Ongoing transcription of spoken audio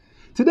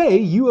Today,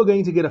 you are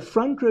going to get a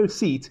front row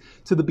seat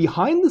to the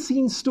behind the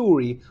scenes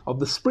story of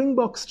the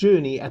Springboks'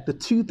 journey at the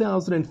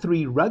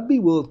 2003 Rugby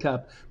World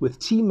Cup with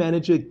team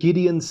manager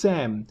Gideon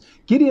Sam.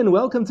 Gideon,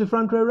 welcome to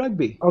Front Row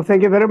Rugby. Oh,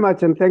 thank you very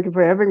much, and thank you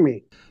for having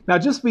me. Now,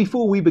 just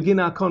before we begin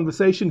our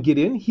conversation,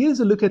 Gideon, here's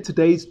a look at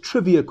today's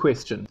trivia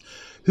question.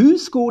 Who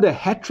scored a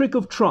hat-trick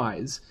of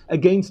tries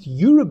against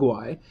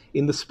Uruguay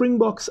in the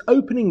Springboks'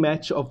 opening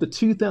match of the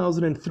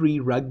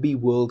 2003 Rugby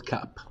World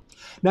Cup?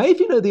 Now, if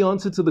you know the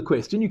answer to the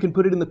question, you can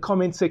put it in the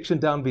comment section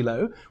down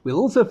below. We'll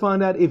also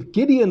find out if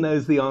Gideon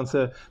knows the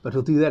answer, but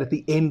we'll do that at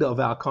the end of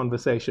our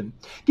conversation.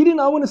 Gideon,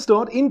 I want to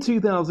start in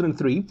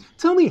 2003.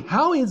 Tell me,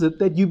 how is it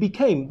that you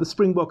became the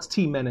Springboks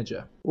team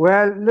manager?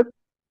 Well, look,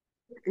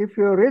 if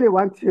you really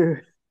want to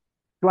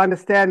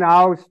understand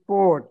how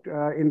sport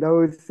in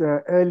those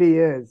early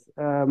years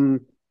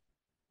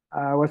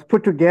was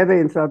put together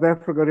in South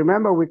Africa,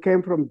 remember we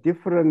came from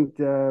different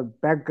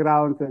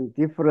backgrounds and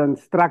different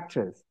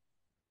structures.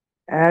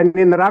 And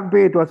in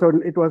rugby, it was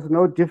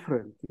no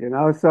different, you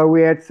know. So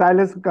we had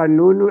Silas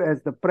Kanunu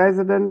as the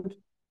president,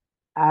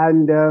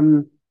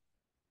 and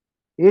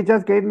he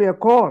just gave me a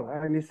call,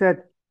 and he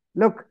said,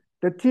 "Look,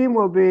 the team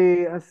will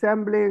be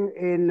assembling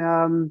in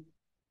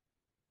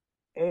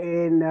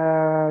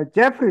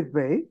Jeffreys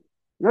Bay,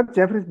 not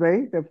Jeffreys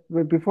Bay,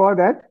 before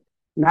that,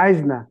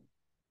 Neisner,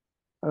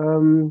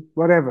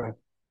 whatever."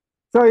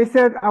 So he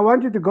said, "I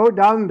want you to go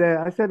down there."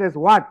 I said, "As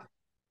what?"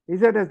 He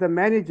said, "As the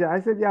manager."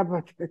 I said, "Yeah,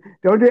 but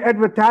don't you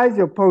advertise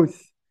your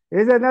posts?"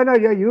 He said, "No,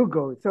 yeah, you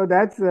go." So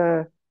that's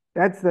the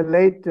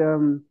late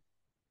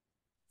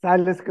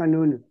Silas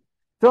Kanunu.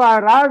 So I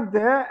arrived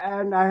there,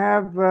 and I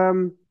have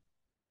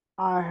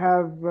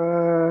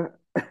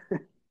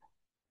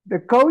the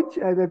coach,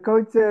 and the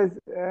coach says,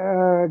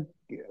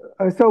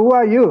 "So who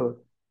are you?"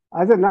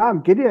 I said, "No,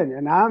 I'm Gideon,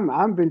 and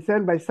I'm been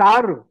sent by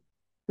Saru.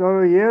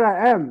 So here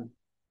I am."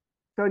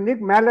 So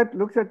Nick Mallet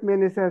looks at me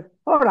and he says,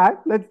 "All right,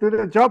 let's do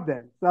the job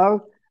then."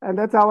 And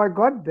that's how I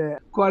got there.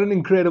 Quite an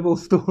incredible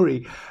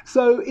story.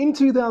 So in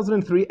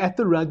 2003 at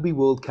the Rugby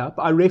World Cup,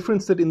 I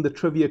referenced it in the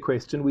trivia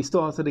question. We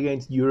started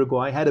against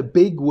Uruguay, had a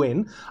big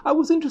win. I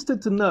was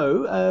interested to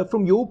know,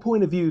 from your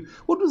point of view,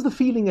 what was the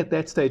feeling at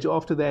that stage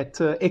after that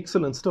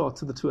excellent start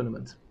to the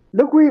tournament?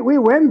 Look, we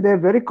went there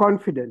very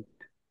confident.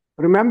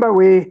 Remember,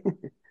 we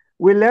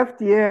we left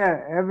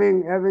here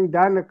having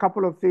done a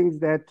couple of things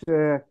that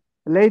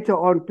later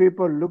on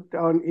people looked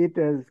on it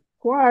as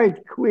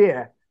quite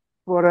queer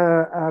for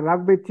a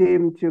rugby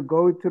team to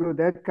go through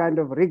that kind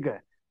of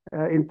rigor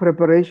in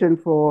preparation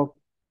for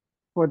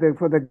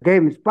the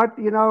games. But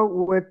you know,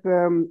 with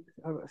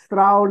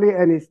Strawley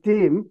and his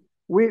team,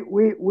 we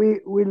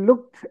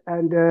looked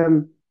and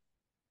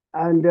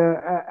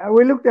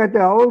we looked at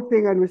the whole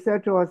thing, and we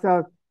said to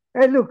ourselves,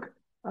 "Hey, look,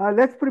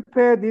 let's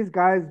prepare these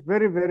guys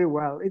very, very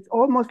well." It's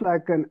almost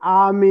like an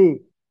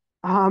army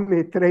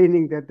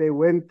training that they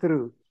went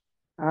through.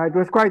 It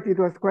was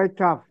quite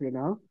tough, you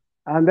know,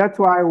 and that's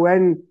why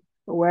when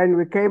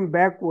we came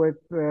back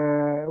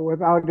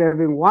without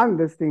having won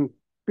this thing,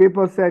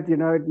 people said, you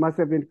know, it must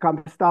have been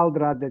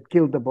Kampstaldra that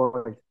killed the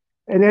boys.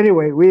 And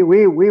anyway,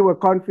 we were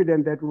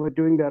confident that we were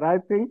doing the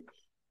right thing,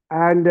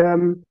 and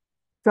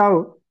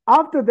so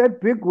after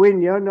that big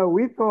win, you know,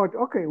 we thought,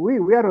 okay,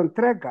 we are on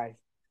track, guys.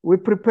 We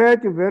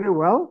prepared very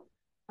well.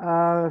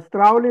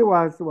 Strawley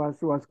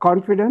was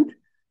confident,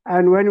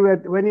 and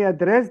when he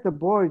addressed the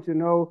boys, you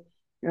know.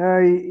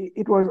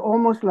 It was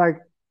almost like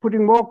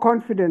putting more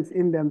confidence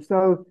in them.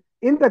 So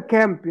in the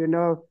camp, you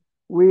know,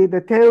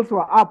 the tails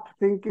were up,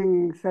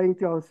 saying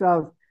to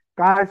ourselves,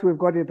 "Guys, we've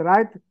got it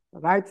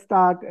right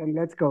start, and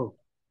let's go."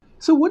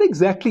 So what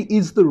exactly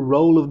is the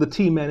role of the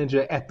team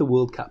manager at the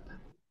World Cup?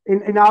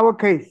 In our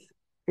case,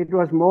 it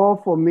was more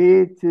for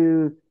me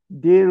to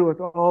deal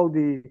with all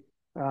the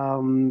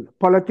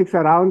politics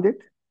around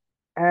it,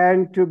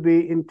 and to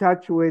be in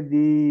touch with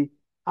the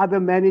other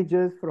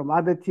managers from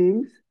other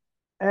teams,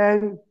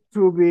 and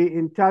to be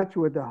in touch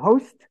with the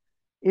host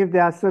if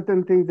there are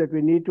certain things that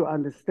we need to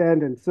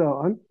understand and so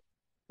on.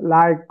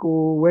 Like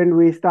when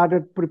we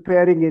started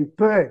preparing in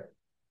Perth,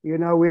 you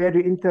know, we had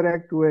to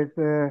interact with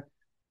the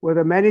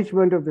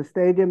management of the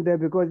stadium there,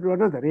 because it was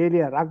not really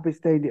a rugby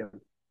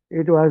stadium.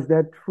 It was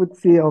that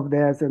footsie of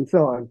theirs and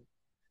so on.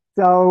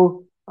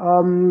 So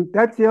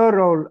that's your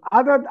role.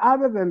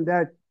 Other than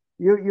that,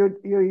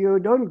 you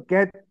don't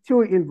get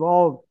too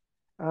involved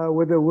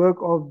with the work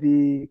of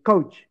the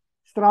coach.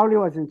 Strawley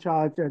was in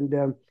charge,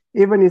 and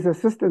even his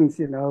assistants,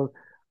 you know,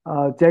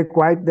 Jack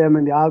White, them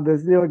and the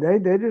others, you know, they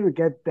didn't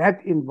get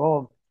that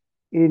involved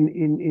in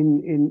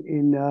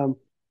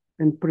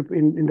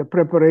the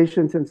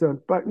preparations and so on.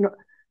 But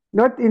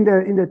not in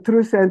the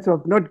true sense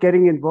of not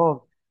getting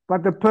involved,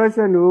 but the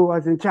person who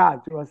was in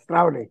charge was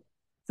Strawley.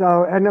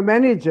 So, and the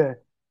manager,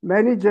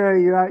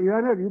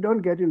 you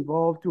don't get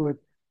involved with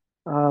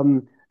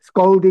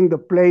scolding the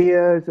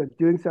players or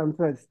doing some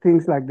such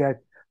things like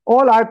that.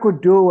 All I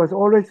could do was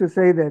always to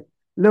say that,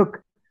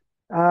 "Look,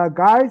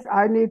 guys,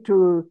 I need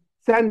to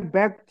send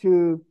back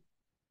to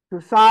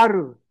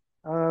Saru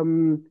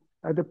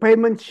the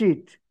payment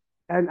sheet,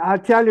 and I'll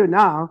tell you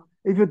now,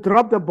 if you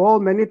drop the ball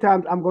many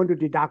times, I'm going to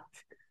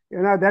deduct.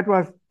 That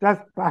was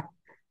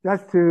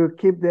just to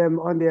keep them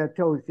on their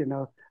toes.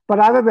 But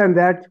other than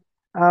that,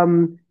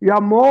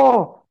 you're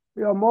more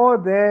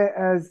there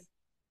as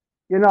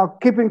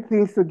keeping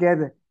things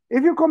together.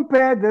 If you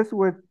compare this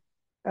with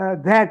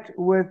that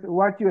with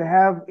what you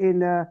have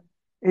in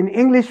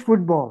English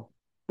football,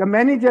 the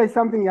manager is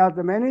something else.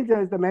 The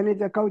manager is the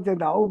manager, coach,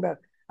 and the whole bit.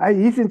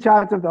 He's in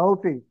charge of the whole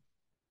thing.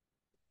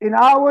 In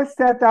our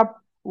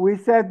setup, we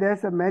said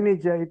there's a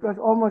manager. It was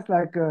almost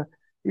like,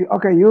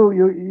 okay, you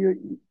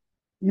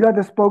are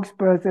the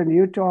spokesperson.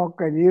 You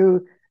talk and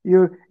you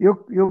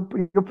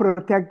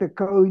protect the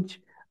coach.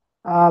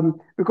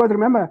 Because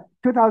remember,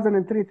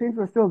 2003 things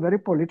were still very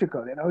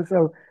political.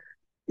 So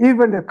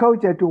even the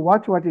coach had to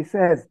watch what he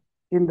says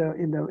in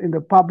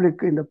the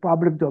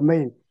public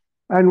domain.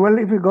 And well,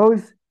 if he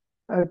goes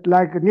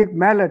like Nick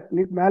Mallett,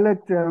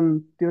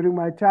 during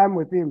my time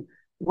with him,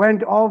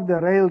 went off the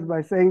rails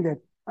by saying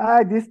that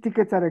these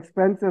tickets are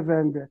expensive,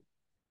 and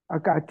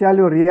I tell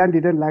you, Rian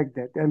didn't like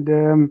that, and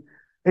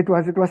it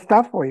was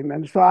tough for him,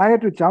 and so I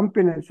had to jump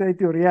in and say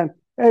to Rian,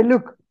 "Hey,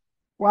 look,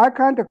 why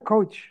can't a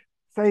coach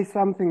say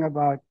something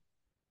about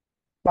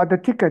the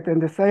ticket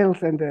and the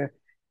sales and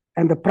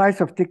the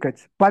price of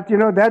tickets?" But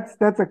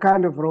that's a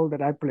kind of role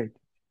that I played.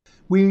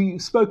 We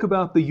spoke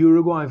about the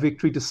Uruguay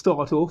victory to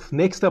start off.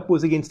 Next up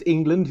was against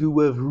England, who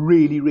were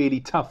really, really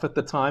tough at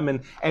the time.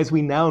 And as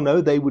we now know,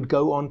 they would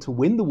go on to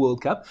win the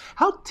World Cup.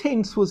 How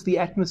tense was the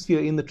atmosphere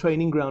in the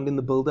training ground in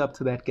the build-up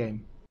to that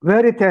game?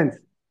 Very tense,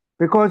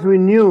 because we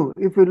knew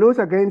if we lose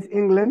against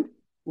England,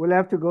 we'll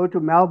have to go to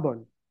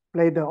Melbourne,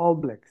 play the All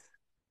Blacks.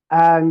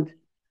 And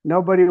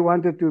nobody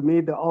wanted to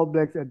meet the All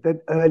Blacks at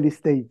that early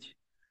stage.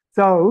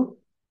 So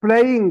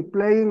preparing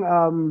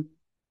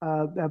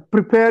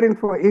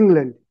for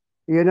England,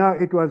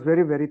 it was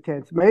very, very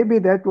tense. Maybe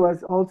that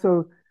was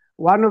also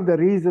one of the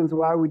reasons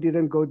why we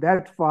didn't go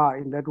that far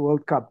in that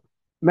World Cup.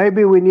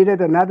 Maybe we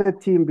needed another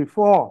team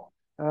before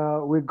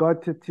we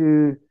got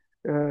to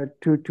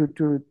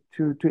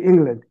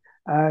England.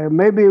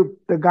 Maybe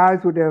the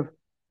guys would have,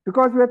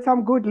 because we had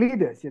some good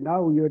leaders.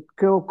 You had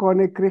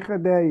Connie Krieger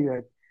there, you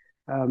had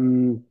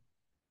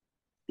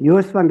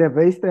Joos van der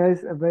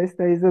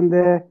Westhuizen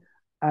there,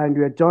 and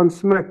you had John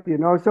Smith.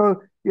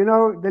 So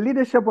the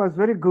leadership was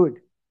very good.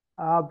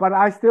 But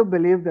I still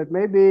believe that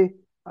maybe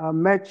a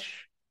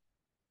match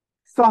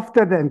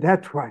softer than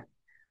that one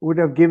would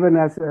have given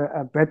us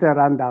a better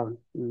rundown.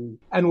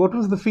 And what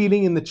was the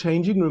feeling in the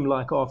changing room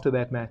like after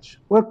that match?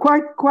 Well,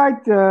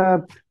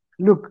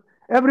 look,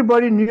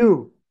 everybody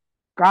knew,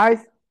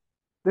 guys,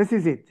 this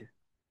is it.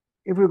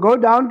 If we go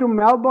down to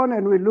Melbourne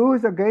and we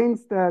lose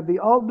against the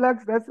All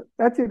Blacks,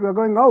 that's it, we're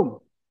going home.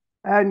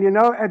 And,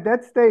 at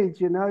that stage,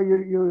 you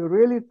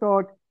really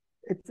thought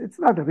it's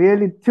not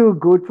really too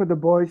good for the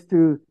boys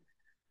to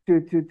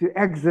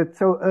exit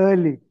so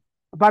early.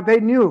 But they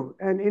knew,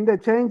 and in the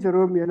change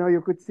room,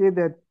 you could see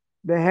that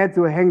their heads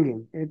were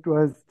hanging. It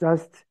was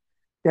just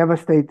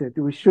devastated.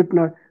 We should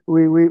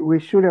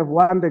have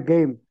won the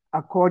game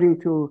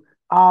according to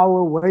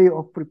our way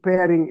of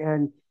preparing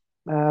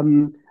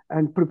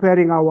and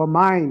preparing our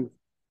minds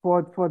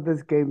for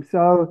this game.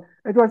 So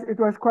it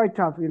was quite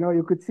tough.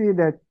 You could see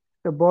that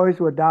the boys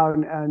were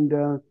down, and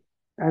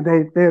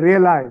they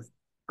realized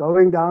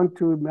going down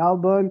to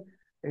Melbourne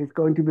is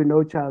going to be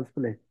no child's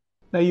play.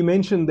 Now, you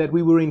mentioned that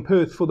we were in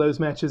Perth for those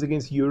matches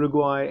against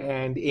Uruguay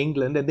and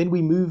England, and then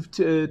we moved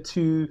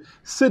to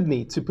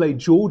Sydney to play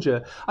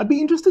Georgia. I'd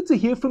be interested to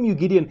hear from you,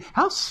 Gideon.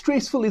 How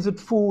stressful is it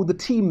for the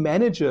team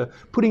manager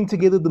putting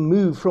together the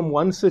move from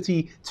one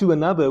city to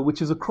another,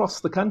 which is across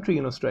the country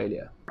in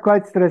Australia?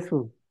 Quite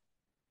stressful.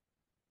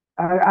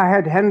 I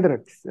had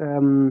Hendricks,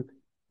 who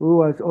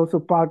was also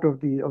part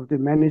of the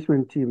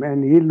management team,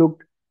 and he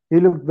looked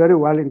very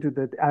well into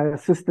the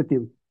assisted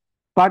him.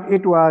 But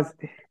it was,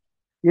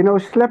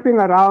 schlepping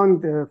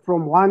around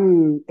from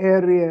one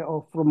area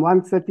or from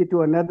one city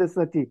to another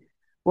city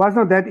was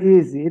not that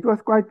easy. It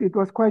was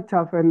quite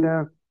tough,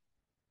 and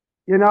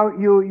you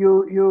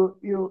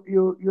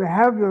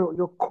have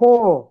your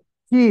core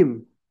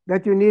team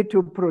that you need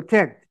to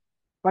protect,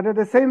 but at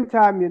the same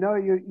time,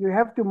 you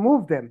have to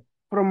move them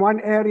from one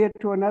area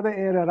to another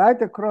area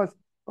right across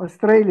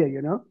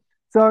Australia.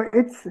 So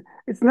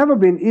it's never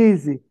been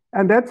easy,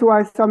 and that's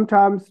why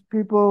sometimes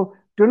people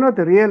do not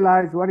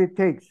realize what it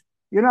takes.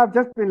 I've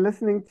just been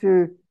listening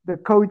to the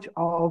coach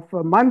of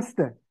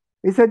Munster.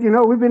 He said,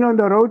 we've been on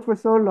the road for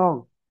so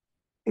long.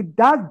 It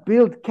does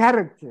build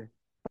character,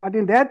 but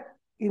in that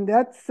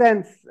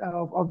sense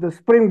of the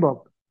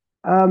Springbok,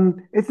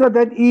 it's not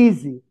that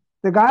easy.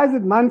 The guys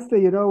at Munster,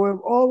 were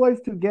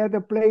always together,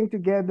 playing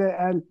together,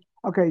 and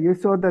okay, you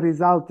saw the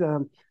result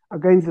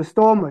against the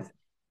Stormers.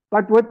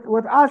 But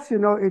with us,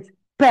 it's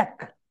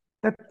pack.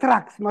 The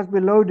trucks must be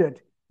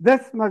loaded.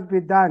 This must be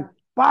done.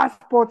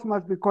 Passports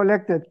must be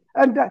collected,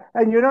 and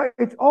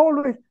it's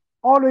always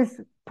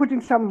putting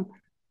some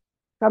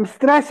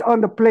stress on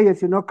the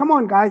players. Come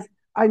on, guys,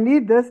 I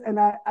need this, and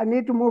I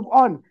need to move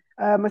on.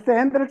 Mr.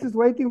 Hendricks is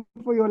waiting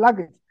for your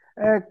luggage.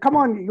 Come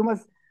on, you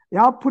must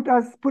put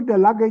the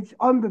luggage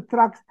on the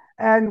trucks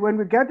And when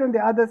we get on the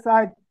other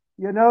side,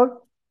 you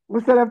know,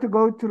 we still have to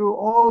go through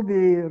all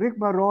the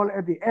rigmarole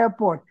at the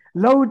airport,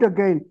 load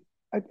again.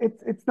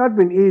 It's not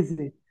been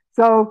easy.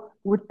 So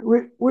we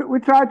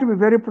try to be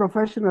very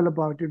professional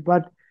about it,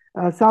 but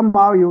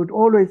somehow you would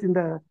always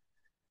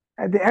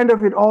at the end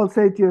of it all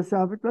say to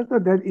yourself, it was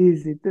not that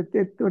easy.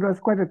 It was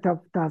quite a tough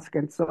task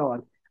and so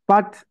on.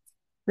 But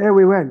there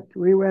we went.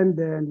 We went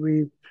there and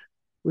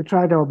we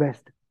tried our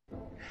best.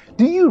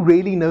 Do you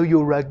really know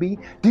your rugby?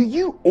 Do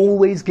you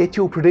always get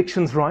your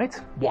predictions right?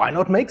 Why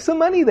not make some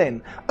money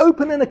then?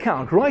 Open an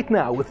account right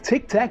now with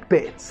Tic Tac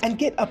Bets and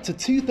get up to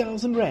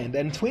 2,000 Rand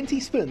and 20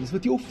 spins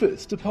with your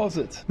first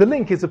deposit. The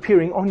link is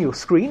appearing on your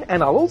screen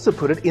and I'll also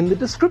put it in the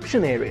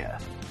description area.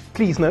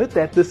 Please note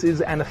that this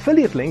is an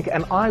affiliate link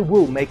and I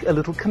will make a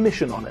little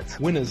commission on it.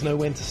 Winners know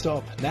when to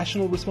stop.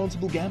 National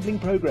Responsible Gambling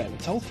Program.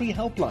 Toll-free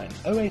helpline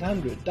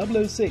 0800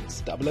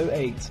 006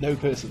 008. No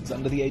persons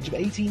under the age of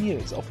 18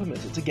 years are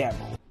permitted to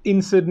gamble. In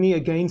Sydney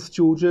against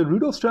Georgia,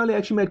 Rudolf Australia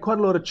actually made quite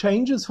a lot of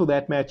changes for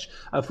that match.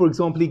 For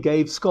example, he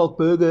gave Schalk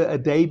Burger a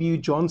debut.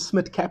 John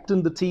Smith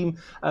captained the team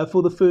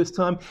for the first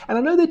time. And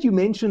I know that you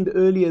mentioned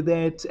earlier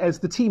that as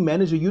the team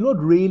manager, you're not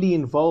really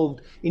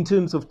involved in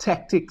terms of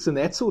tactics and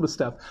that sort of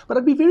stuff. But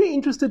I'd be very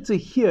interested to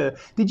hear,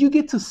 did you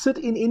get to sit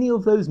in any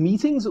of those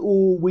meetings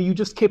or were you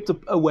just kept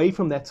away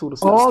from that sort of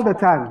stuff? All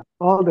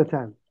the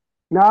time.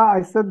 Now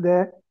I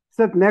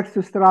sit next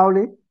to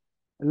Strawley,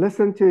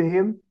 listen to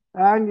him.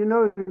 And, you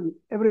know,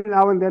 every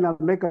now and then I'll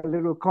make a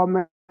little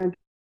comment,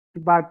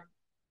 but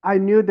I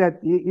knew that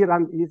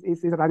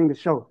he's running the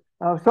show.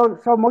 So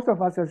most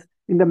of us as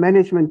in the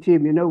management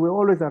team, you know, we're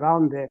always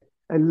around there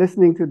and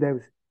listening to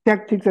those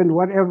tactics and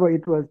whatever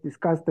it was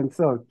discussed and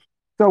so on.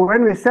 So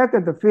when we sat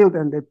at the field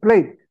and they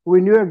played, we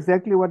knew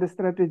exactly what the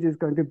strategy is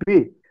going to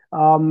be.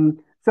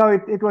 So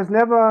it was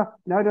never,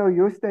 no,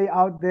 you stay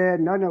out there.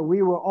 No,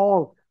 we were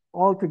all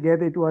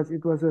together. It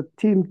was a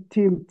team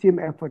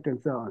effort and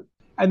so on.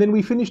 And then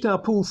we finished our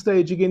pool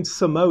stage against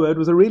Samoa. It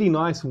was a really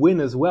nice win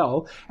as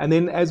well. And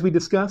then, as we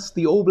discussed,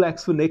 the All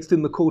Blacks were next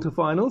in the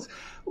quarterfinals.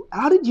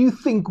 How did you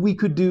think we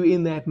could do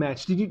in that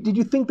match? Did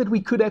you think that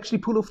we could actually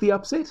pull off the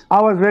upset?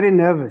 I was very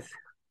nervous,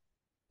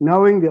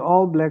 knowing the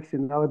All Blacks. You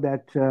know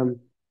that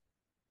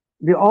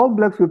the All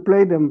Blacks, we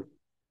played them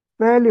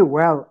fairly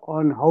well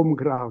on home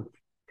ground,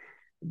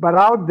 but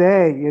out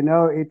there, you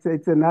know,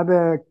 it's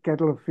another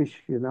kettle of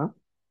fish, you know,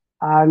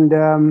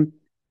 and.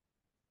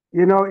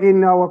 You know,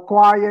 in our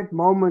quiet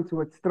moments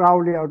with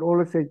Strawley, I would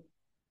always say,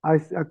 I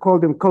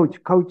called him Coach,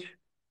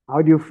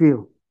 how do you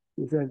feel?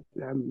 He said,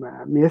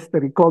 Meester.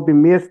 He called me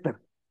Meester.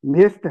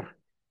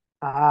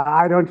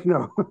 I don't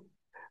know.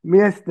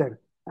 Meester.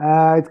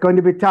 It's going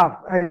to be tough.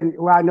 And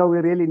well, I know we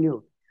really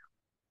knew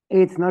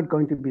it's not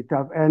going to be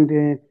tough.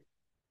 And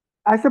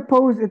I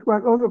suppose it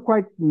was also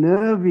quite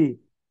nervy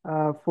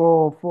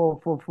for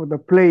the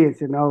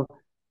players, you know.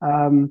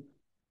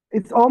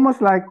 It's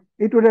almost like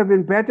it would have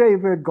been better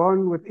if we had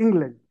gone with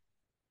England.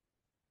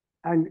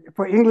 And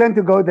for England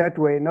to go that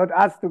way, not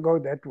us to go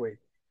that way.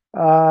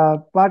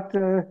 But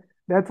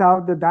that's how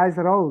the dice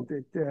rolled.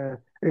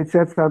 It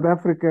said South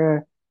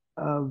Africa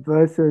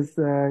versus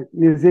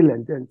New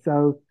Zealand. And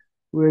so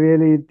we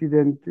really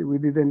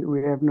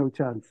we have no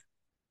chance.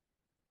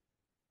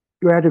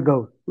 We had to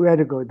go.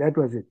 That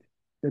was it.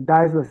 The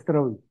dice was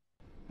thrown.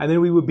 And then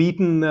we were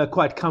beaten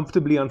quite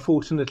comfortably,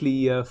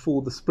 unfortunately,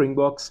 for the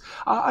Springboks.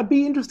 I'd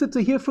be interested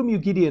to hear from you,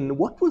 Gideon.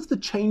 What was the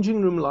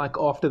changing room like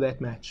after that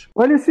match?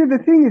 Well, you see, the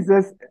thing is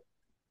this.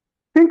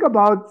 Think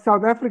about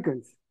South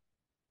Africans.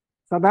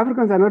 South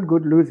Africans are not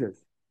good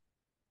losers.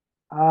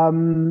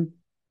 And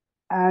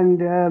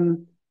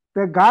the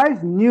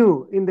guys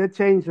knew in the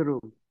change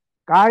room,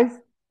 guys,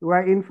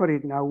 we're in for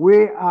it now.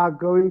 We are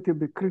going to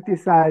be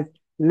criticized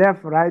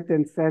left, right,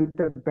 and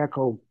center back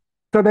home.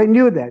 So they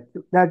knew that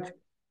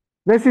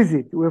this is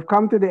it. We've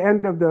come to the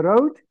end of the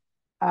road,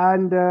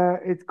 and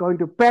it's going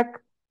to pack,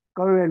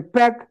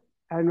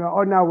 and we're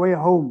on our way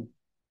home.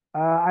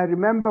 I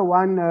remember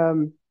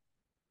one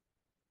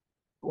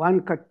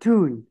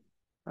cartoon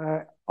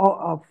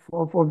of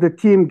the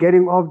team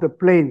getting off the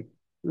plane,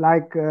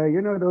 like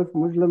you know, those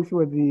Muslims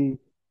with the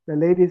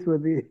ladies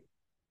with the,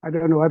 I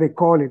don't know what they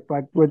call it,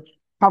 but would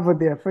cover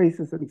their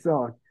faces and so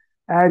on.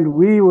 And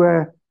we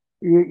were,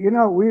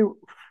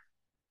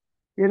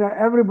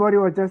 everybody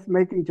was just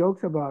making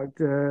jokes about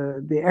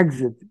the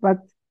exit, but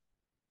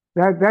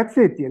that's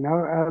it, you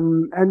know.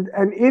 And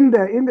in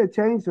the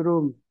change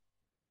room,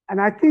 and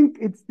I think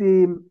it's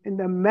in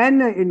the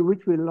manner in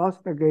which we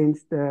lost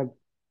against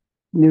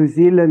New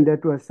Zealand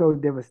that was so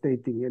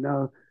devastating, you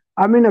know.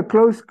 I mean, a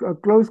close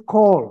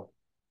call,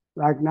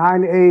 like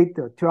 9-8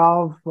 or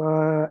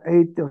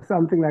 12-8 or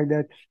something like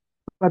that.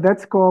 But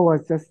that score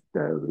was just,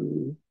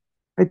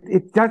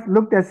 it just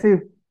looked as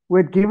if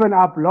we'd given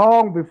up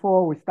long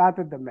before we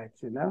started the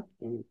match, you know.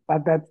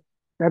 But that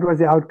was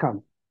the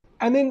outcome.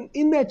 And then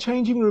in that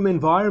changing room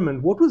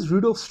environment, what was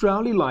Rudolf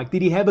Strawley like?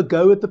 Did he have a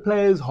go at the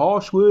players,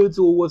 harsh words,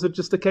 or was it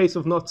just a case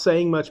of not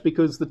saying much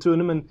because the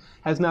tournament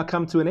has now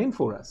come to an end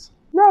for us?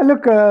 No,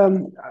 look,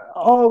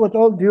 with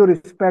all due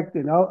respect,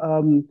 you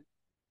know,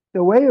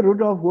 the way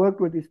Rudolph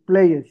worked with his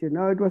players, it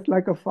was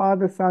like a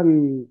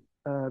father-son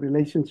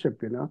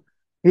relationship.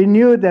 He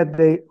knew that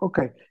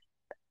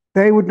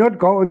they would not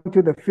go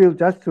onto the field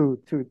just to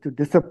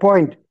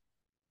disappoint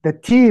the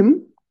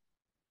team,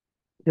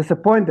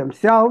 disappoint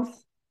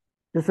themselves,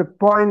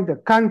 disappoint the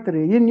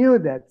country. He knew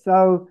that.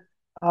 So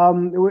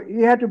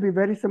he had to be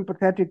very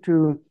sympathetic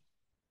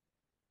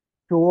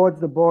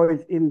towards the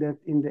boys in the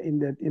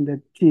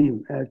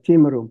team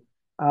room,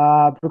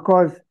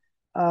 because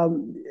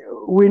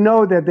we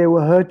know that they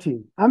were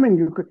hurting. I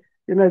mean,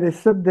 they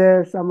sit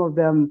there, some of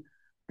them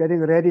getting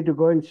ready to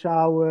go and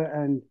shower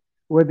and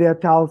with their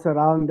towels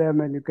around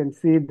them, and you can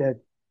see that,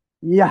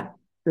 yeah,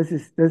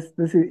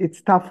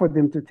 it's tough for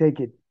them to take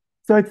it.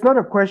 So it's not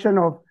a question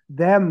of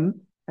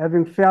them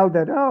having felt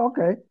that, oh,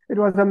 okay, it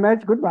was a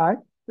match, goodbye,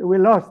 we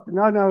lost.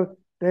 No,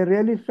 they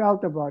really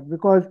felt about it,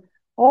 because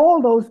all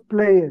those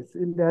players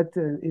in that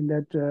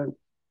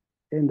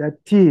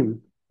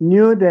team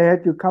knew they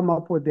had to come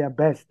up with their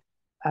best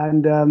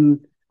and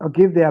or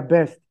give their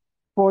best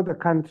for the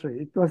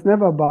country. It was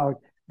never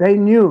about, they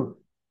knew.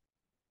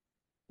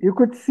 You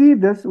could see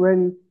this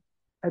when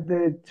at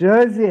the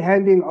jersey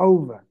handing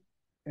over.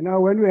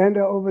 When we hand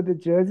over the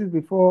jerseys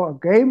before a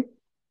game,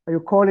 you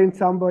call in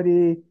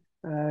somebody,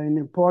 an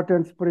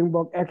important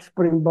Springbok,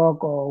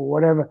 ex-Springbok or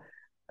whatever.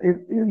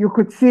 You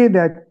could see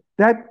that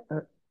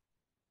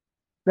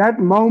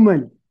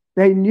moment,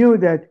 they knew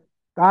that,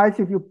 guys,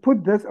 if you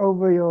put this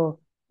over your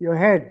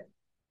head,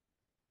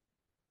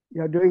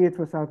 you're doing it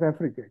for South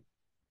Africa.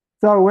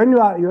 So when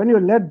you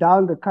let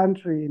down the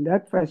country in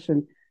that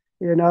fashion,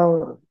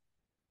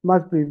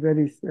 must be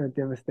very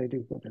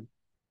devastating for them.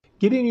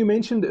 Gideon, you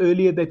mentioned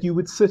earlier that you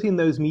would sit in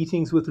those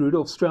meetings with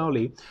Rudolf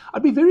Strauly.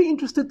 I'd be very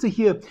interested to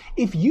hear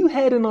if you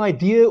had an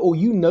idea or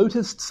you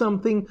noticed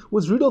something.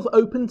 Was Rudolf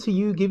open to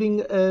you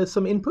giving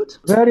some input?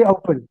 Very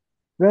open.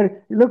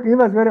 Look, he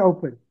was very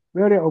open.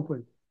 Very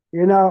open.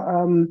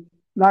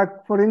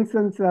 Like for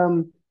instance,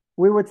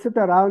 we would sit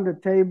around the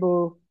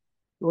table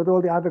with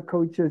all the other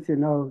coaches.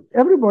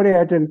 Everybody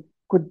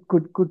could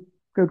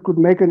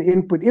make an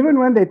input, even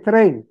when they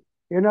train.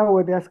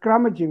 With their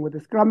scrummaging, with the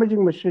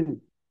scrummaging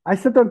machine. I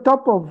sit on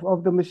top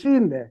of the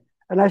machine there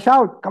and I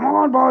shout, come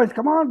on, boys,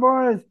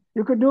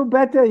 you could do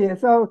better here.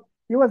 So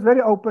he was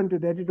very open to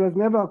that. It was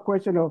never a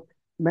question of,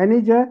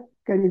 manager,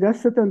 can you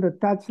just sit on the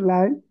touch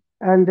line?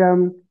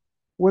 And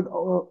with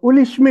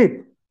Uli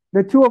Schmidt,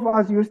 the two of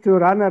us used to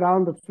run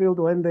around the field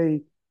when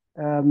they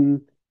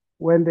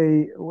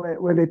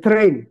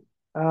train.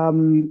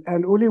 And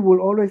Uli would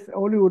always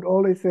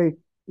say,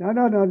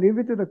 no, leave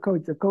it to the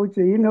coach. The coach,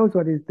 he knows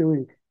what he's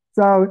doing.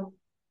 So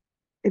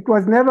it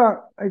was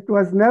never a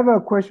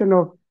question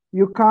of,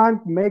 you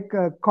can't make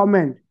a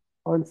comment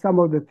on some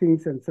of the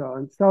things and so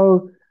on.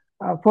 So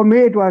for me,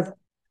 it was,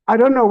 I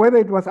don't know whether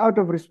it was out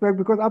of respect,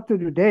 because up to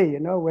today,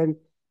 when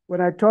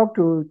I talk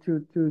to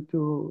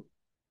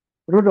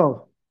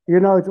Rudolf,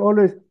 it's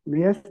always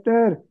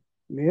Meester,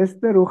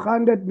 hoe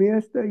gaan dit,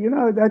 Meester?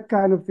 That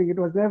kind of thing. It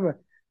was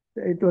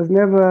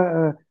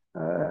never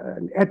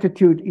an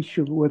attitude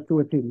issue with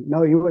him.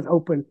 No, he was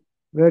open,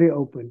 very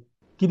open.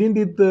 Gideon,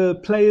 did the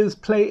players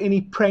play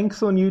any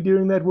pranks on you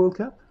during that World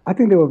Cup? I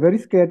think they were very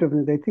scared of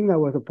me. They think I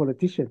was a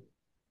politician.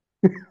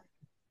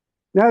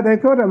 No, they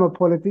thought I'm a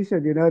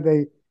politician.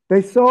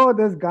 They saw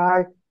this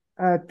guy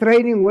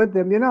training with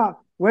them.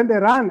 When they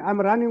run,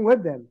 I'm running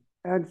with them.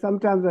 And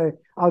sometimes I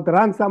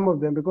outrun some of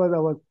them because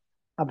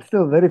I'm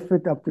still very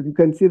fit up to. You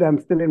can see that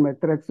I'm still in my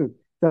tracksuit.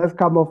 Just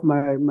come off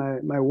my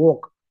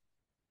walk.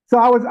 So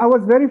I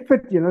was very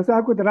fit, so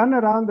I could run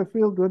around the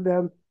field with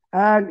them.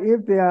 And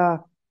if they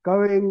are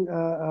going,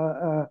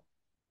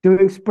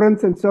 doing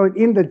sprints and so on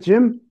in the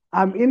gym,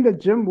 I'm in the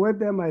gym with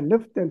them, I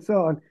lift and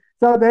so on.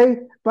 So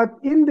I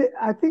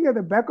think at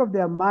the back of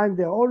their mind,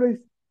 they always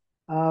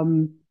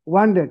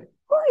wondered,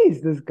 who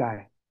is this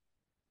guy?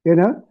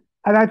 And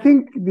I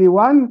think the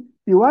one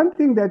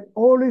thing that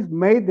always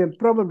made them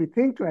probably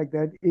think like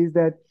that is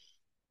that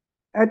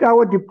at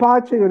our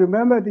departure, you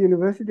remember at the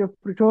University of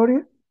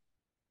Pretoria?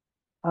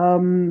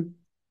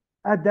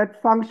 At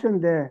that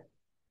function there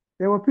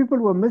were people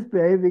who were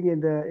misbehaving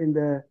in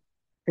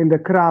the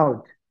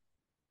crowd,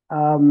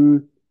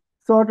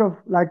 sort of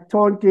like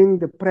taunting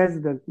the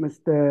president,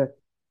 Mr.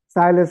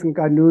 Silas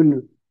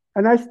Nkanunu.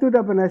 And I stood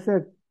up and I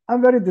said,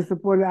 I'm very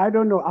disappointed. I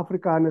don't know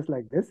Afrikaners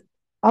like this.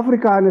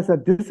 Afrikaners are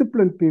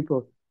disciplined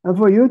people. And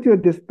for you to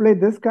display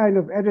this kind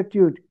of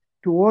attitude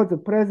towards the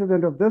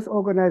president of this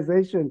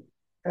organization,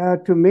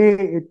 to me,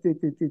 it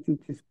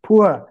is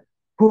poor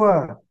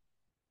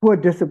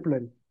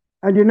discipline.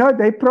 And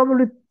they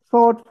probably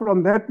thought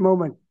from that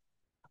moment,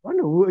 I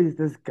wonder who is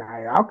this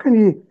guy? How can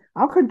you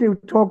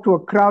talk to a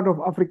crowd of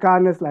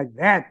Afrikaners like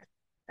that?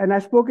 And I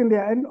spoke in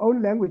their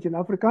own language, in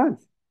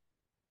Afrikaans.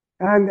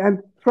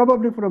 And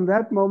probably from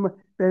that moment,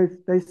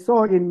 they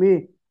saw in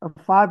me a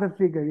father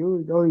figure.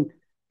 You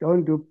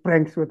don't do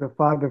pranks with a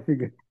father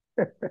figure.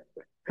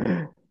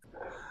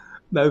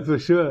 No, for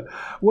sure.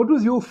 What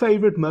was your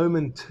favorite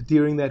moment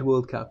during that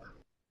World Cup?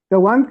 The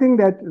one thing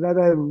that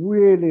I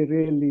really,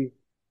 really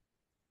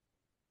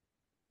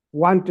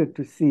wanted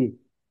to see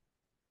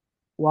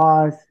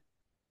was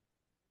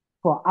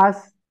for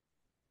us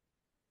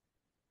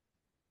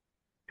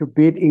to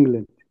beat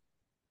England.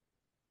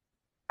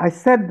 I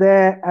sat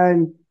there,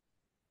 and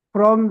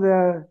from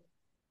the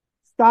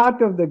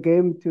start of the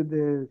game to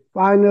the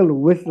final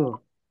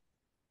whistle,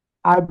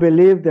 I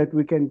believe that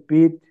we can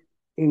beat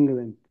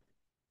England.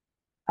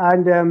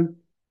 And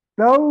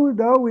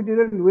though we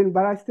didn't win,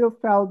 but I still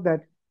felt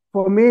that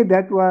for me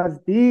that was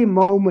the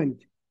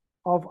moment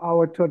of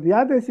our tour. The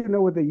others,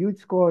 with the huge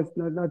scores,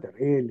 not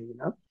really.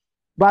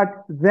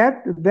 But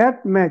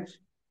that match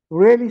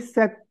really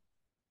set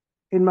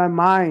in my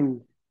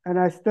mind, and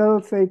I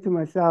still say to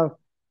myself,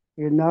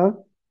 you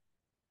know,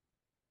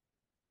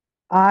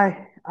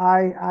 I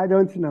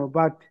don't know,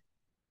 but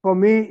for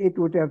me it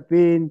would have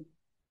been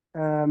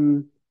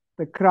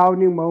the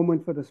crowning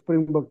moment for the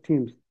Springbok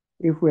teams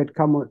if we had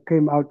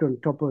came out on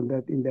top of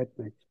that in that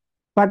match.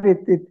 But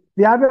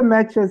the other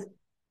matches,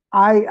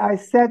 I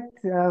sat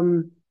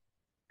in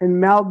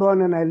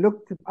Melbourne and I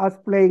looked at us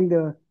playing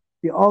the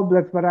All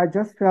Blacks, but I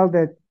just felt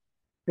that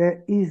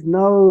there's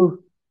no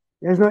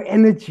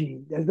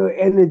energy. There's no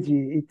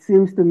energy. It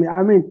seems to me.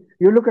 I mean,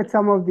 you look at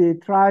some of the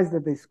tries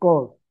that they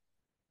scored,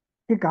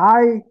 kick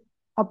high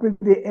up in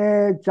the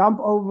air, jump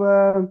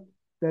over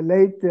the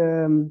late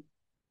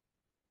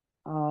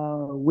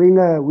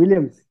winger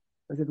Williams.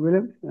 Was it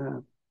Williams?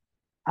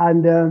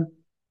 And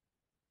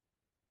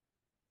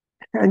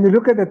and you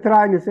look at the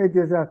try and you say to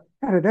yourself,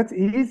 that's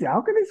easy.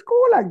 How can he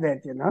score like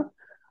that?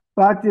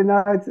 But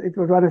it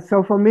was one.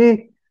 So for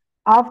me,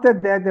 after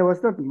that, there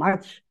was not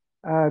much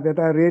that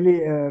I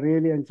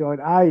really enjoyed.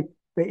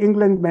 The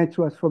England match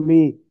was for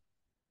me.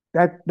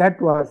 That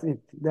was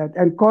it.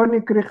 And Connie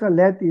Krige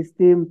led his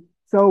team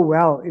so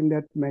well in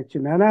that match,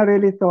 and I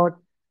really thought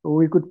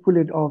we could pull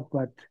it off,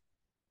 but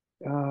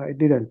it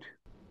didn't.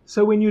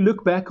 So when you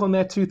look back on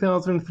that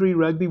 2003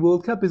 Rugby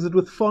World Cup, is it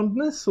with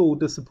fondness or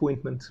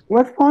disappointment?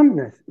 With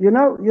fondness.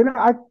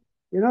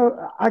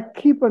 I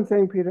keep on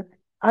saying, Peter,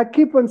 I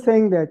keep on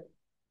saying that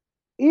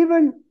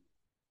even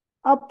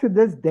up to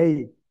this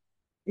day,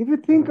 if you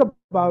think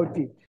about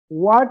it,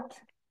 what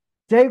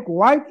Jake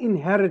White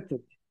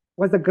inherited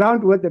was the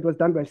groundwork that was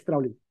done by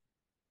Strowling.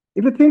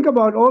 If you think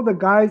about all the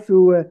guys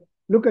who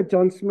look at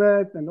John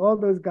Smith and all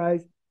those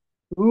guys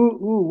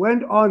who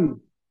went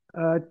on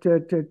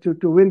to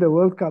win the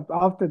World Cup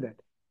after that.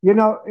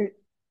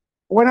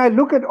 When I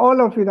look at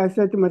all of it, I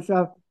said to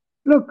myself,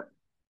 look,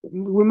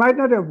 we might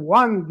not have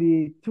won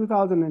the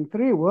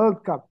 2003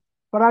 World Cup,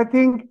 but I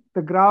think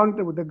the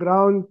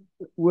groundwork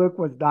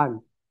was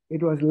done.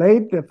 It was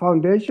laid, the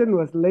foundation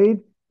was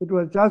laid. It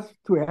was just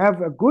to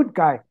have a good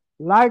guy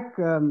like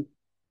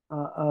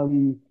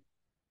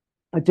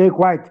Jake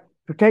White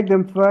to take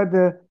them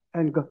further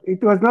and go.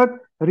 It was not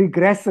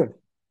regressive.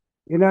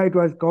 It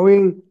was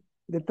going,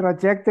 the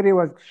trajectory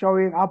was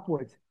showing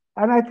upwards.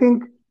 And I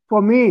think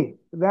for me,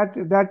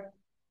 that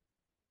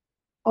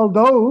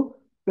although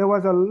there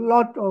was a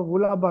lot of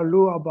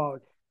hullabaloo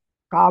about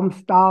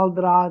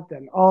Kamstaldraad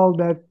and all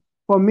that,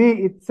 for me,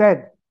 it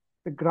said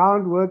the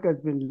groundwork has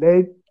been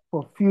laid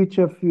for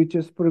future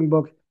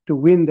Springboks to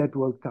win that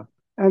World Cup.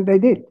 And they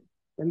did.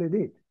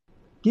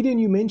 Gideon,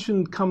 you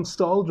mentioned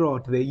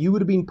Kamstaldraad there. You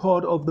would have been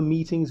part of the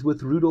meetings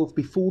with Rudolph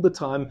before the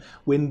time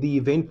when the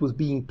event was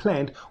being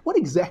planned. What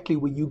exactly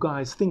were you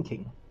guys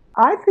thinking?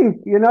 I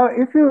think,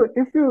 if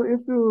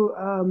you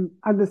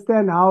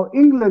understand how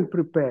England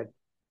prepared,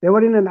 they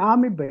were in an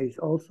army base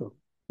also.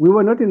 We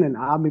were not in an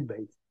army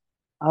base.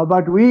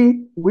 But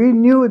we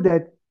knew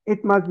that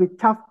it must be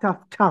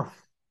tough.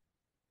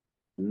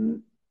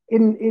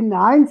 In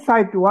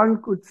hindsight, one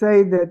could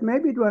say that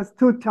maybe it was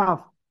too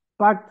tough,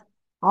 but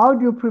how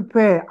do you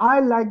prepare? I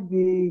like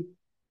we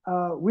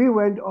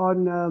went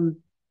on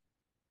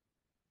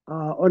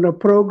a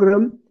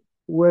program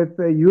with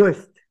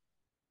US,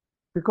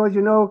 because,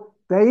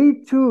 they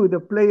too, the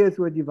players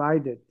were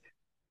divided.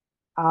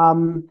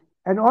 And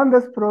on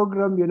this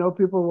program,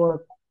 people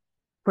were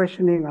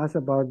questioning us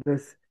about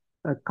this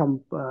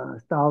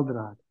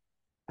Staldraad.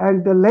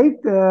 And the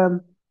late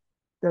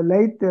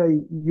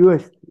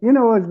US,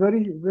 was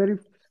very, very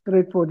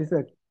straightforward. He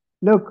said,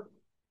 look,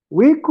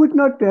 we could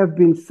not have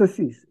been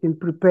sissies in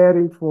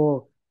preparing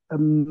for a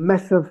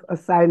massive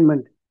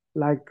assignment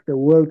like the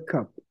World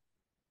Cup.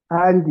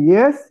 And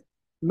yes,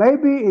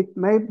 maybe it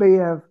may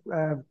have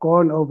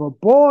gone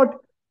overboard,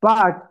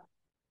 but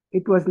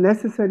it was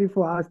necessary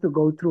for us to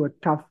go through a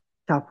tough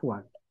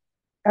one.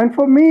 And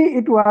for me,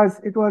 it was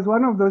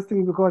one of those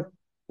things, because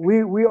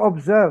we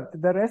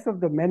observed the rest of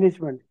the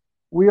management.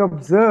 We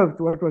observed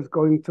what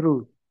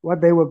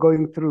they were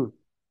going through.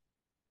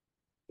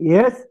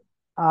 Yes,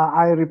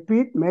 I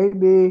repeat,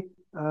 maybe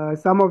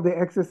some of the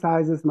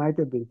exercises might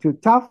have been too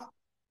tough.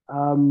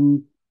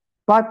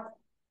 But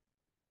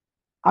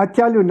I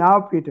tell you now,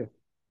 Peter,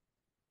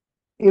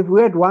 if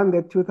we had won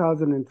that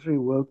 2003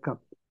 World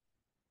Cup,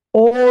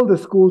 all the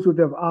schools would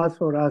have asked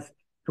for us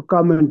to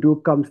come and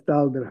do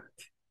Kamstaldraad.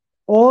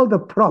 All the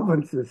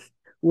provinces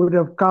would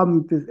have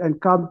come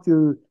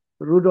to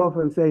Rudolph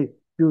and say,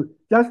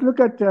 just look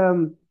at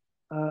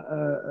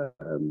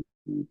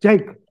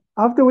Jake,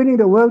 after winning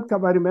the World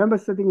Cup, I remember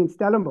sitting in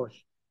Stellenbosch.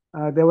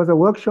 There was a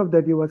workshop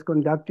that he was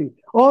conducting.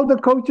 All the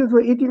coaches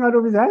were eating out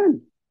of his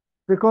hand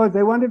because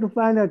they wanted to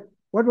find out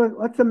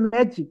what's the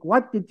magic?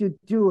 What did you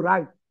do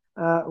right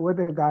with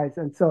the guys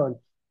and so on.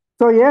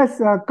 So yes,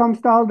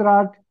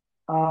 Kamstaldraad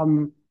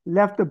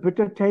left a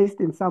bitter taste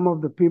in some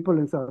of the people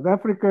in South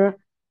Africa,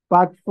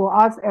 but for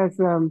us as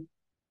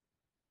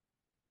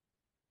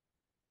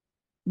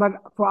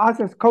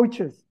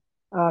coaches,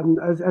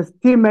 as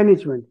team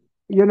management,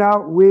 we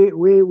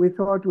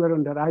thought we were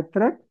on the right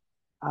track.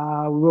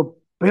 We were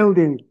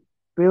building,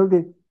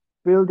 building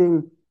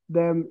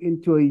them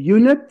into a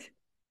unit,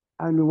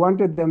 and we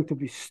wanted them to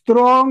be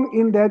strong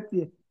in that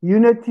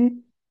unity.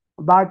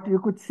 But you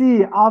could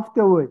see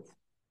afterwards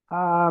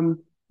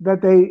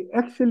that they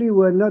actually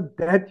were not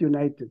that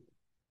united.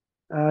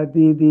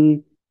 There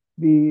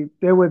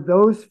were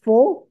those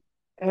for,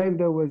 and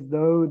there was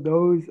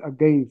those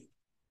against.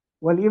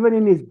 Well, even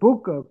in his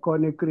book,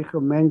 Connie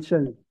Krieger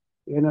mentioned,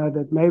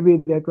 that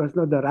maybe that was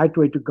not the right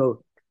way to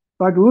go.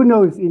 But who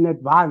knows in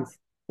advance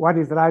what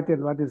is right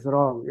and what is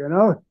wrong?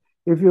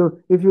 If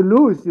you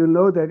lose, you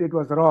know that it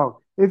was wrong.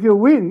 If you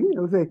win,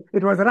 you'll say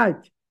it was right.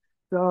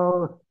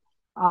 So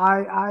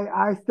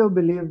I still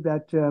believe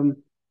that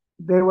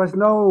there was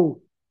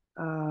no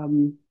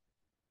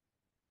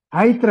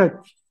hatred.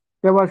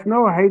 There was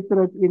no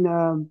hatred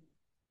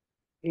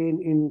in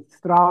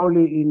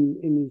Strawley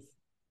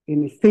in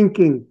his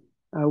thinking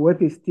with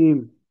his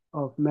team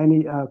of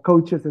many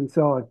coaches and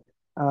so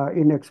on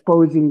in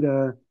exposing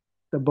the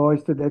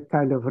boys to that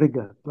kind of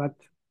rigor. But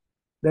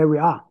there we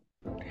are.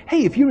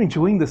 Hey, if you're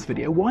enjoying this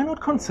video, why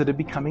not consider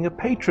becoming a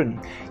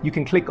patron? You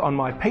can click on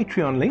my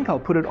Patreon link, I'll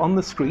put it on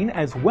the screen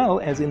as well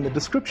as in the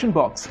description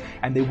box,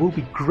 and there will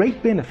be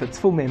great benefits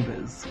for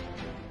members.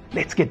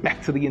 Let's get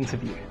back to the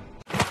interview.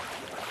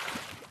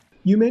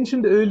 You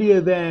mentioned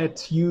earlier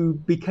that you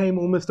became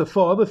almost a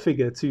father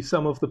figure to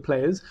some of the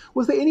players.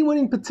 Was there anyone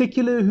in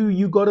particular who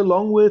you got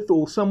along with,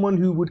 or someone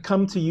who would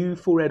come to you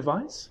for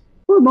advice?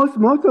 Well,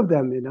 most of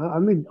them, I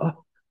mean,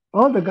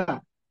 all the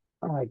guys.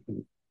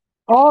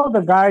 All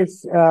the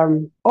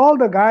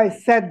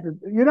guys said,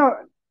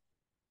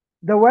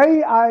 the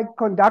way I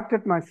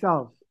conducted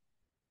myself,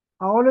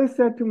 I always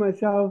said to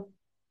myself,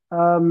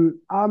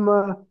 I'm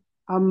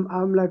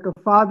like a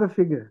father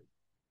figure,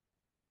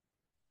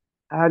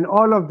 and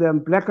all of them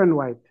black and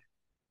white.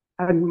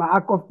 And my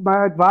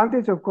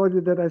advantage, of course,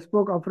 is that I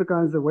spoke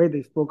Afrikaans the way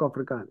they spoke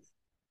Afrikaans.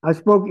 I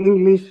spoke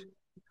English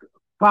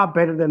far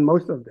better than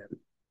most of them.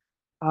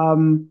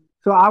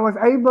 So I was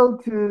able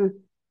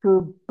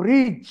to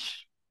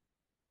bridge.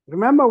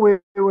 Remember, we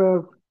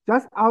were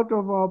just out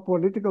of our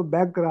political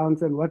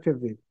backgrounds and what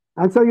have you.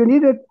 And so you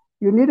needed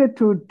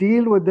to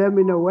deal with them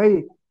in a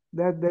way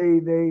that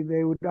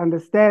they would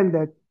understand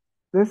that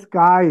this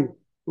guy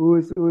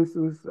who's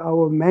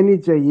our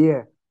manager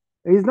here,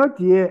 he's not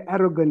here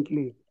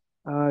arrogantly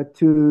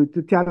to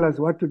tell us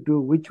what to do,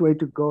 which way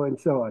to go, and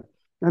so on.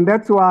 And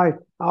that's why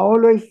I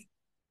always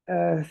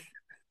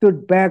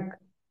stood back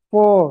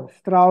for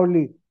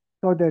Strawley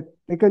so that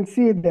they can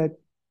see that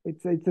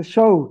it's a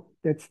show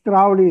that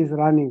Strawley is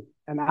running,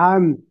 and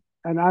I'm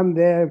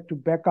there to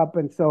back up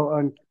and so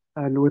on,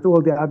 and with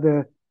all the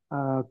other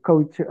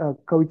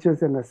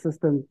coaches and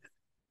assistants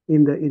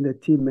in the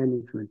team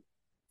management.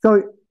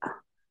 So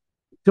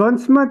John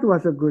Smith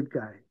was a good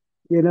guy,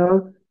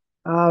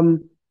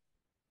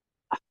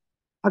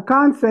 I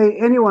can't say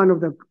any one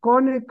of them.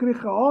 Connie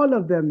Krieger, all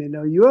of them,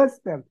 yours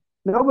them.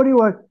 Nobody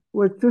was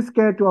too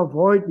scared to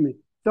avoid me.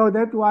 So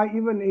that's why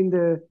even in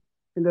the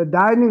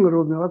dining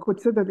room, I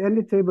could sit at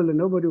any table and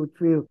nobody would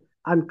feel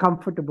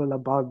uncomfortable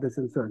about this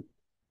and so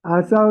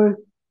on. So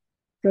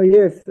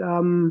yes,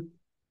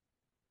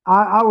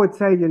 I would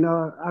say,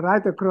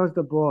 right across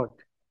the board,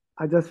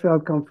 I just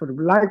felt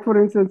comfortable. Like for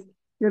instance,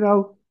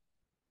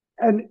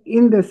 and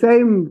in the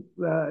same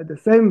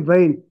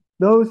vein,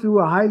 those who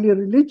are highly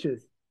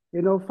religious,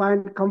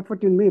 find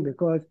comfort in me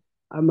because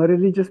I'm a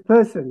religious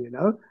person,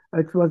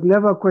 It was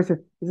never a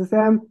question. He said,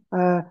 Sam,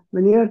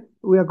 Meneer,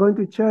 we are going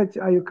to church.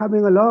 Are you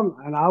coming along?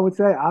 And I would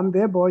say, I'm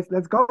there, boys.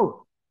 Let's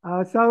go.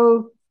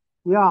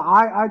 Yeah,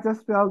 I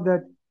just felt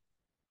that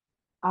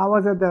I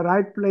was at the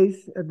right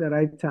place at the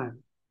right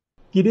time.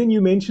 Gideon,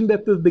 you mentioned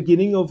at the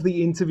beginning of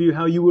the interview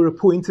how you were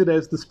appointed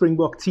as the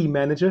Springbok team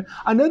manager.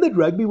 I know that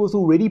rugby was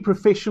already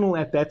professional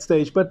at that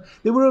stage, but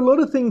there were a lot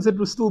of things that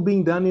were still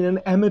being done in an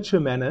amateur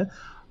manner.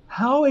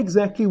 How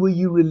exactly were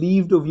you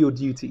relieved of your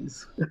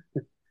duties?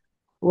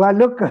 Well,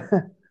 look,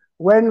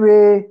 when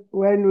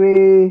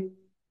we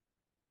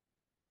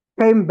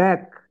came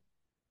back,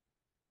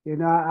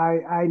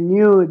 I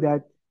knew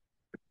that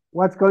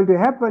what's going to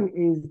happen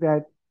is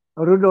that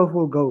Rudolph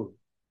will go.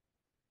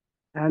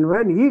 And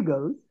when he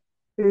goes,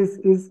 his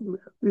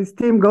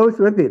team goes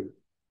with him.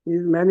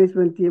 His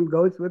management team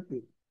goes with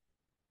him.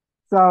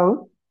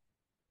 So,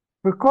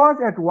 because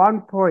at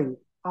one point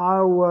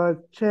I was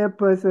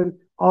chairperson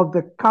of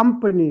the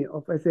company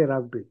of SA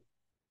Rugby.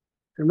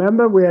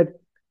 Remember, we had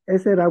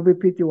SA Rugby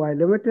Pty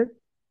Limited,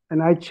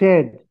 and I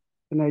chaired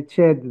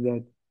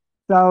that.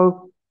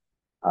 So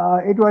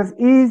It was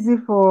easy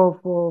for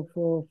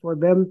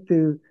them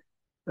to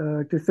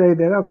say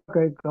that,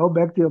 okay, go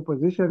back to your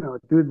position or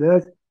do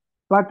this.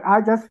 But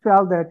I just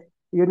felt that,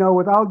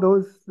 without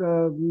those,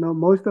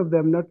 most of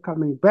them not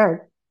coming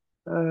back,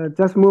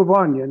 just move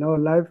on.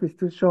 Life is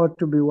too short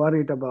to be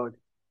worried about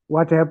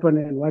what happened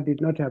and what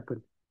did not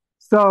happen.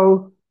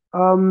 So,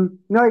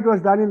 no, it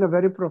was done in a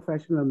very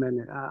professional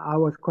manner. I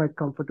was quite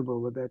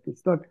comfortable with that.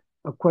 It's not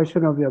a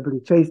question of you're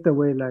being chased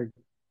away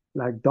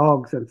like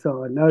dogs and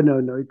so on. No, no,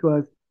 no. It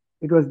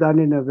was done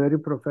in a very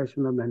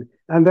professional manner.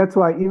 And that's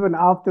why even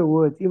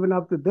afterwards, even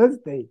up to this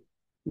day,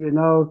 you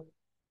know,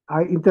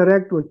 I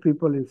interact with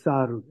people in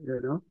Saru.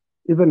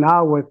 Even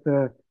now with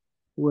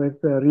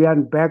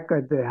Rian back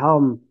at the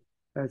helm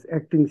as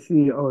acting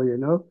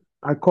CEO.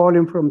 I call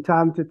him from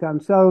time to time.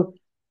 So,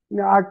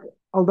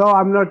 although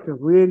I'm not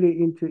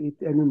really into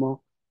it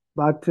anymore,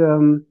 but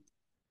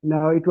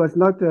no, it was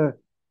not a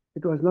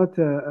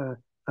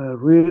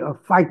real a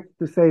fight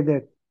to say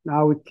that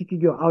now we're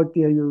kicking you out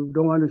there, you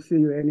don't want to see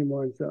you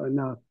anymore, and so on.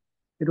 No,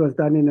 it was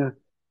done in a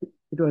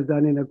it was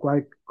done in a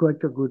quite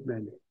a good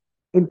manner.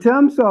 In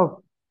terms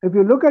of, if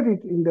you look at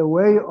it in the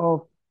way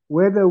of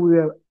whether we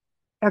are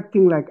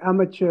acting like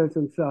amateurs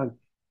and so on,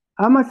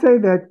 I must say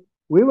that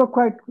we were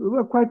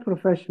quite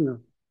professional.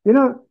 You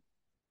know,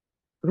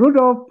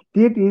 Rudolph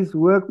did his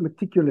work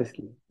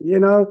meticulously. We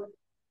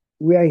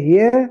are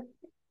here.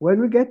 When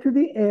we get to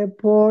the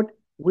airport,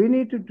 we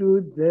need to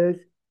do this.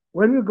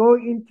 When we go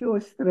into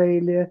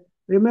Australia,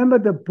 remember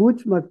the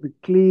boots must be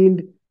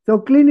cleaned. So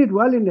clean it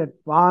well in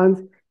advance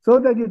so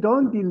that you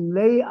don't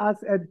delay us.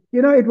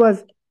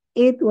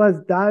 It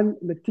was done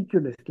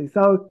meticulously.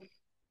 So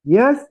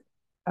yes,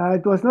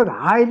 it was not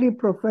highly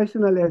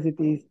professional as it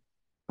is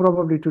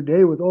probably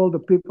today with all the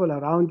people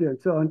around you and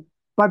so on.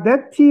 But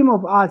that team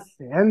of us,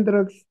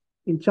 Hendricks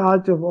in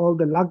charge of all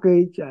the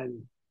luggage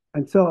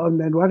and so on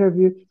and what have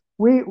you,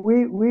 we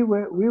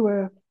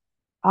were,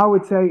 I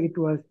would say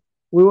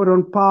we were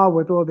on par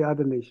with all the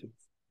other nations.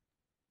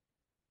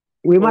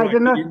 We All might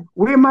right, not Gideon.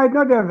 we might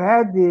not have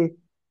had the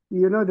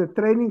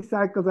training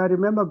cycles. I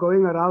remember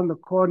going around the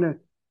corner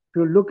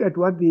to look at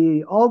what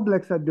the All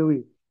Blacks are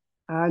doing.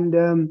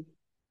 And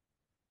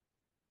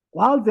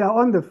while they're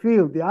on the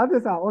field, the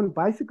others are on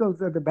bicycles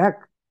at the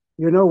back,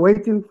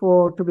 waiting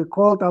to be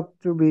called up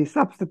to be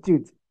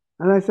substitutes.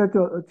 And I said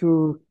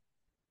to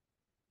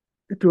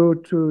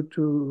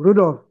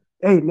Rudolph,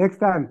 hey, next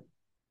time,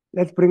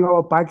 let's bring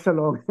our bikes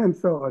along and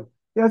so on.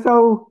 Yeah,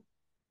 so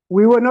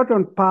we were not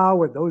on par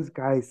with those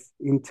guys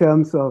in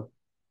terms of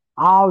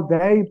how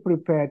they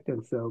prepared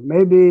themselves.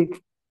 Maybe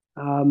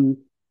um,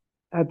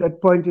 at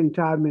that point in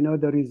time,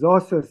 the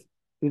resources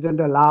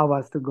didn't allow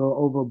us to go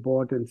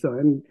overboard and so.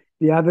 And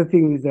the other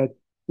thing is that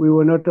we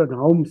were not on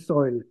home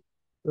soil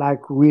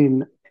like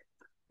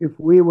if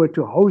we were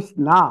to host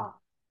now,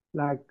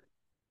 like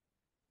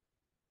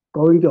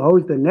going to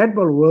host the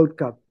Netball World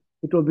Cup,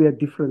 it will be a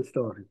different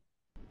story.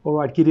 All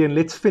right, Gideon,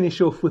 let's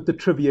finish off with the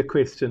trivia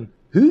question.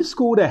 Who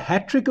scored a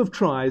hat trick of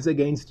tries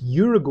against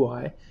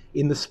Uruguay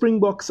in the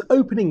Springboks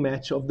opening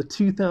match of the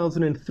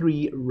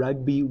 2003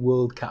 Rugby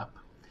World Cup?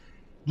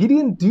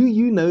 Gideon, do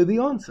you know the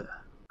answer?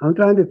 I'm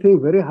trying to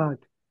think very hard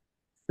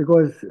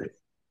because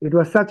it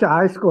was such a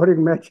high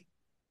scoring match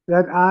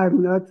that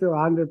I'm not so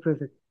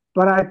 100%.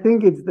 But I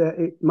think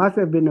it must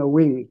have been a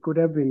wing. It could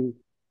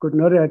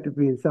not have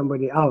been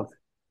somebody else.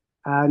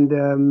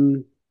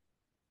 And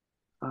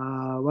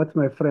what's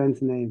my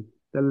friend's name?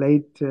 The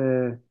late.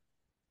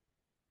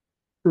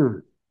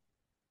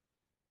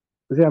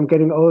 See, I'm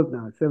getting old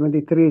now.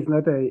 73 is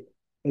not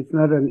it's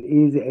not an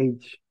easy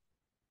age.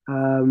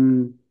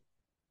 Um,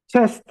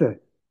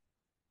 Chester.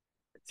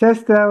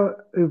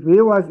 Chester, if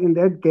he was in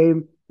that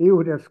game, he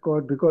would have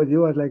scored because he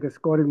was like a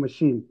scoring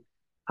machine.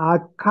 I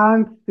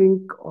can't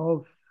think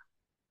of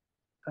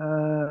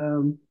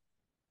um,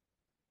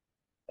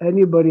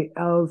 anybody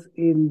else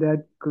in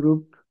that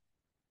group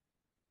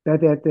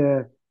that had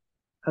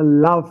a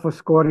love for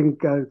scoring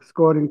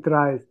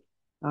tries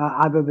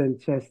other than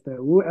Chester.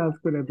 Who else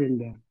could have been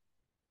there?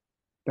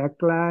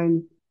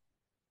 Backline?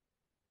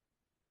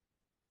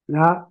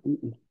 No,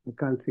 I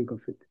can't think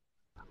of it.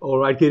 All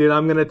right, Gideon,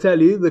 I'm going to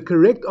tell you the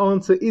correct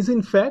answer is,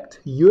 in fact,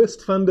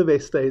 Joost van der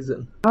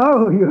Westhuizen.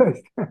 Oh,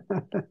 yes.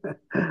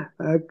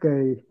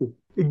 Okay.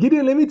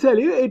 Gideon, let me tell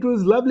you, it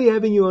was lovely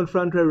having you on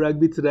Front Row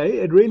Rugby today.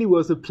 It really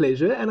was a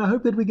pleasure, and I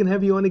hope that we can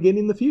have you on again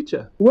in the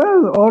future.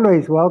 Well,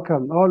 always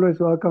welcome.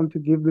 Always welcome to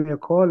give me a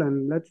call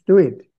and let's do it.